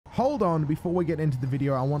hold on, before we get into the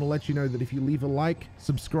video, I want to let you know that if you leave a like,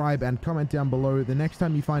 subscribe, and comment down below, the next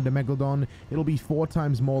time you find a Megalodon, it'll be 4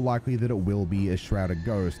 times more likely that it will be a shrouded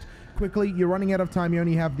ghost. Quickly, you're running out of time. You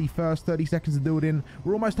only have the first 30 seconds to do it in.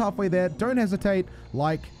 We're almost halfway there. Don't hesitate.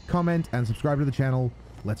 Like, comment, and subscribe to the channel.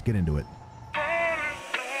 Let's get into it.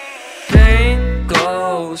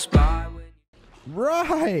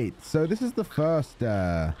 Right, so this is the first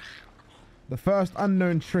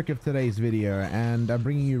unknown trick of today's video, and I'm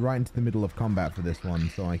bringing you right into the middle of combat for this one,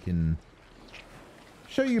 so I can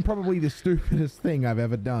show you probably the stupidest thing I've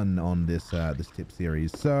ever done on this this tip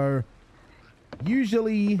series. So,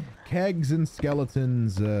 usually kegs and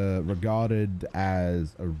skeletons are regarded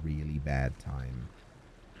as a really bad time,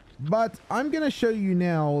 but I'm gonna show you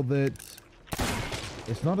now that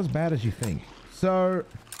it's not as bad as you think. So,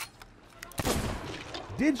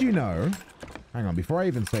 did you know, hang on, before I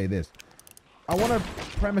even say this, I want to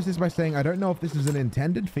premise this by saying I don't know if this is an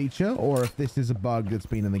intended feature or if this is a bug that's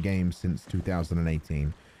been in the game since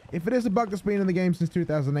 2018. If it is a bug that's been in the game since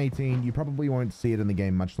 2018, you probably won't see it in the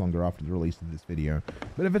game much longer after the release of this video.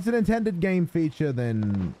 But if it's an intended game feature,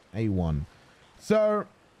 then A1. So,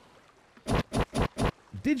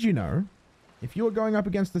 did you know, if you were going up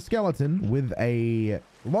against a skeleton with a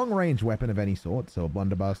long-range weapon of any sort, so a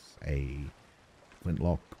blunderbuss, a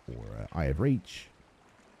flintlock, or an eye of reach,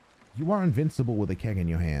 you are invincible with a keg in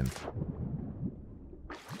your hand.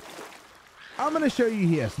 I'm going to show you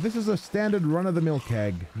here. So this is a standard run-of-the-mill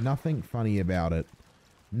keg. Nothing funny about it.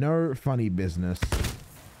 No funny business.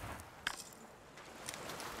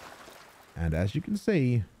 And as you can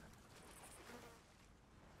see,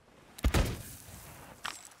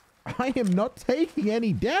 I am not taking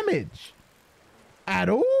any damage at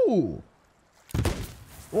all.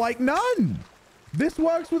 Like none. This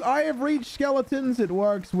works with Eye of Reach skeletons. It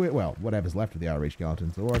works with, well, whatever's left of the Eye of Reach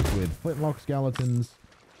skeletons. It works with flintlock skeletons.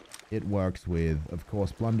 It works with, of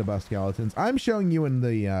course, blunderbuss skeletons. I'm showing you in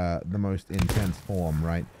the most intense form,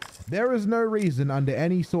 right? There is no reason under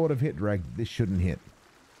any sort of hit reg this shouldn't hit,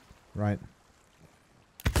 right?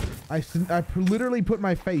 I literally put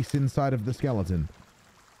my face inside of the skeleton,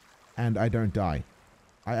 and I don't die.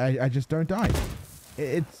 I just don't die.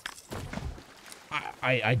 It's...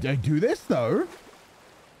 I do this, though.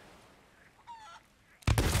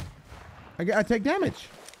 I take damage.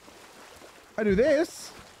 I do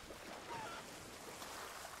this.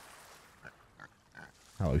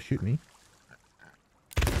 Hello, shoot me.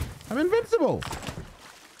 I'm invincible.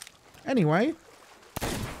 Anyway.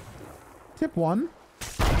 Tip 1.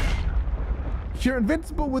 You're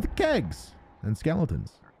invincible with kegs and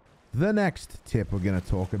skeletons. The next tip we're going to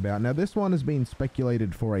talk about. Now, this one has been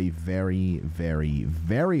speculated for a very, very,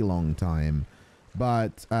 very long time.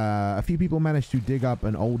 But a few people managed to dig up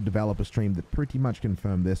an old developer stream that pretty much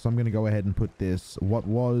confirmed this. So I'm going to go ahead and put this, what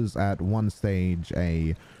was at one stage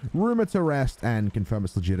a rumor to rest, and confirm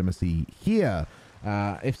its legitimacy here.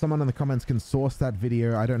 If someone in the comments can source that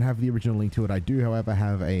video, I don't have the original link to it. I do, however,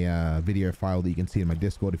 have a video file that you can see in my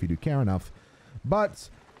Discord if you do care enough. But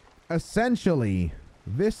essentially,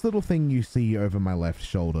 this little thing you see over my left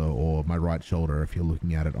shoulder, or my right shoulder if you're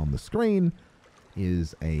looking at it on the screen,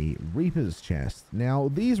 is a Reaper's chest.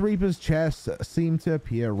 Now, these Reaper's chests seem to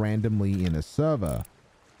appear randomly in a server,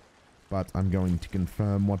 but I'm going to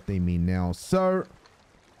confirm what they mean now. So,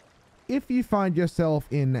 if you find yourself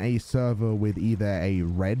in a server with either a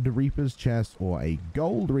red Reaper's chest or a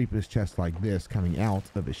gold Reaper's chest like this coming out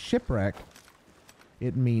of a shipwreck,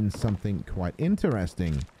 it means something quite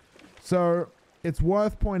interesting. So, it's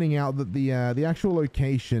worth pointing out that the actual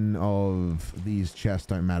location of these chests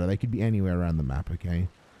don't matter. They could be anywhere around the map, okay?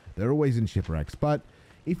 They're always in shipwrecks. But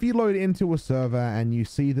if you load into a server and you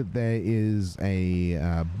see that there is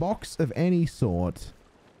a box of any sort,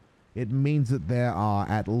 it means that there are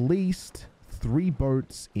at least 3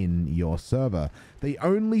 boats in your server. They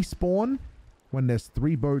only spawn when there's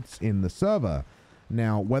 3 boats in the server.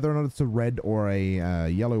 Now, whether or not it's a red or a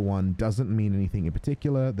yellow one doesn't mean anything in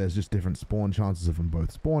particular. There's just different spawn chances of them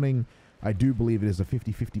both spawning. I do believe it is a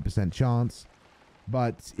 50-50% chance.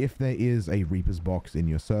 But if there is a Reaper's box in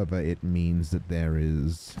your server, it means that there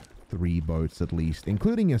is 3 boats at least,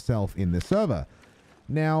 including yourself, in the server.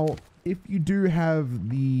 Now, if you do have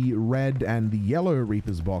the red and the yellow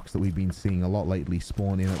Reaper's box that we've been seeing a lot lately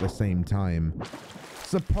spawn in at the same time,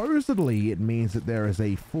 supposedly it means that there is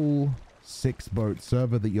a full 6-boat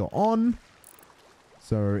server that you're on.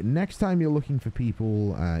 So next time you're looking for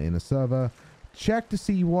people in a server, check to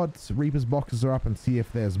see what Reaper's boxes are up and see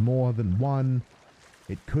if there's more than one.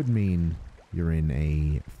 It could mean you're in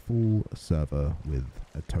a full server with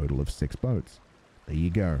a total of 6 boats. There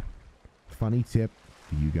you go. Funny tip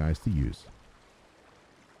for you guys to use.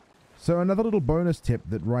 So another little bonus tip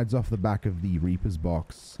that rides off the back of the Reaper's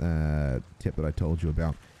box tip that I told you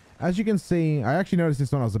about. As you can see, I actually noticed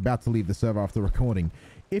this when I was about to leave the server after recording.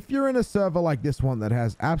 If you're in a server like this one that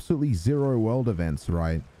has absolutely 0 world events,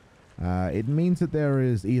 right, it means that there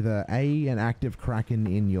is either A, an active Kraken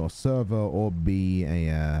in your server, or B,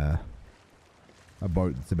 a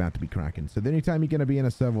boat that's about to be Kraken. So the only time you're going to be in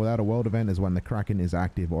a server without a world event is when the Kraken is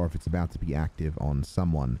active, or if it's about to be active on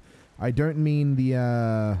someone. I don't mean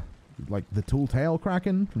the, like the Tall Tale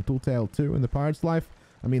Kraken from Tall Tale 2 in the Pirate's Life.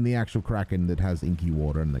 I mean the actual Kraken that has inky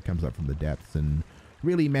water and that comes up from the depths and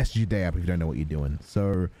really messes your day up if you don't know what you're doing.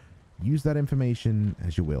 So use that information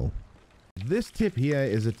as you will. This tip here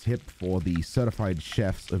is a tip for the certified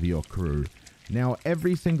chefs of your crew. Now,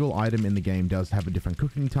 every single item in the game does have a different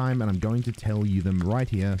cooking time, and I'm going to tell you them right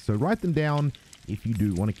here. So write them down if you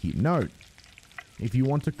do want to keep note. If you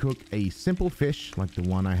want to cook a simple fish, like the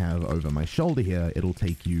one I have over my shoulder here, it'll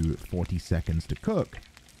take you 40 seconds to cook.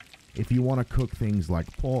 If you want to cook things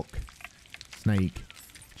like pork, snake,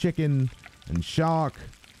 chicken, and shark,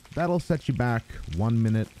 that'll set you back 1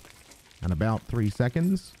 minute and about 3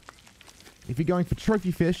 seconds. If you're going for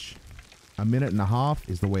trophy fish, 1.5 minutes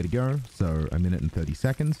is the way to go, so 1 minute and 30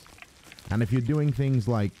 seconds. And if you're doing things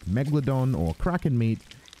like megalodon or kraken meat,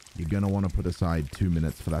 you're going to want to put aside 2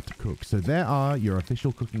 minutes for that to cook. So there are your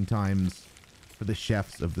official cooking times for the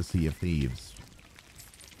chefs of the Sea of Thieves.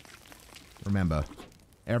 Remember,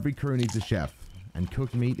 every crew needs a chef, and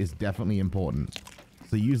cooked meat is definitely important.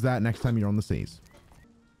 So use that next time you're on the seas.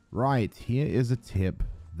 Right, here is a tip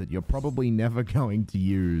that you're probably never going to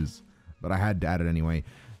use, but I had to add it anyway.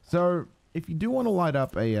 So if you do want to light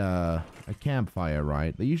up a campfire,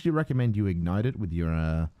 right, they usually recommend you ignite it with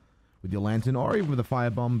your lantern or even with a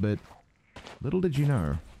firebomb, but little did you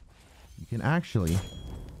know, you can actually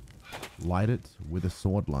light it with a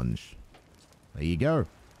sword lunge. There you go.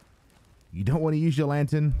 You don't want to use your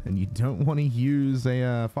lantern and you don't want to use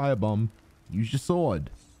a firebomb. Use your sword.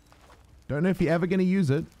 Don't know if you're ever going to use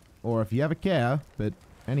it or if you ever care, but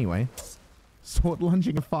anyway, sword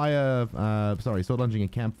lunging a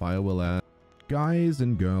campfire will, guys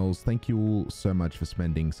and girls, thank you all so much for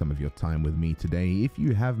spending some of your time with me today. If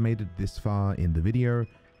you have made it this far in the video,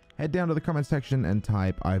 head down to the comment section and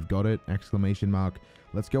type "I've got it!" !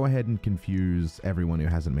 Let's go ahead and confuse everyone who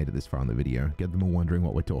hasn't made it this far in the video. Get them all wondering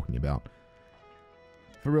what we're talking about.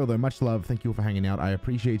 For real though, much love. Thank you all for hanging out. I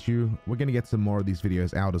appreciate you. We're going to get some more of these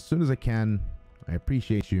videos out as soon as I can. I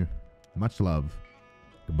appreciate you. Much love.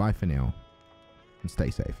 Goodbye for now. And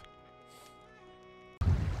stay safe.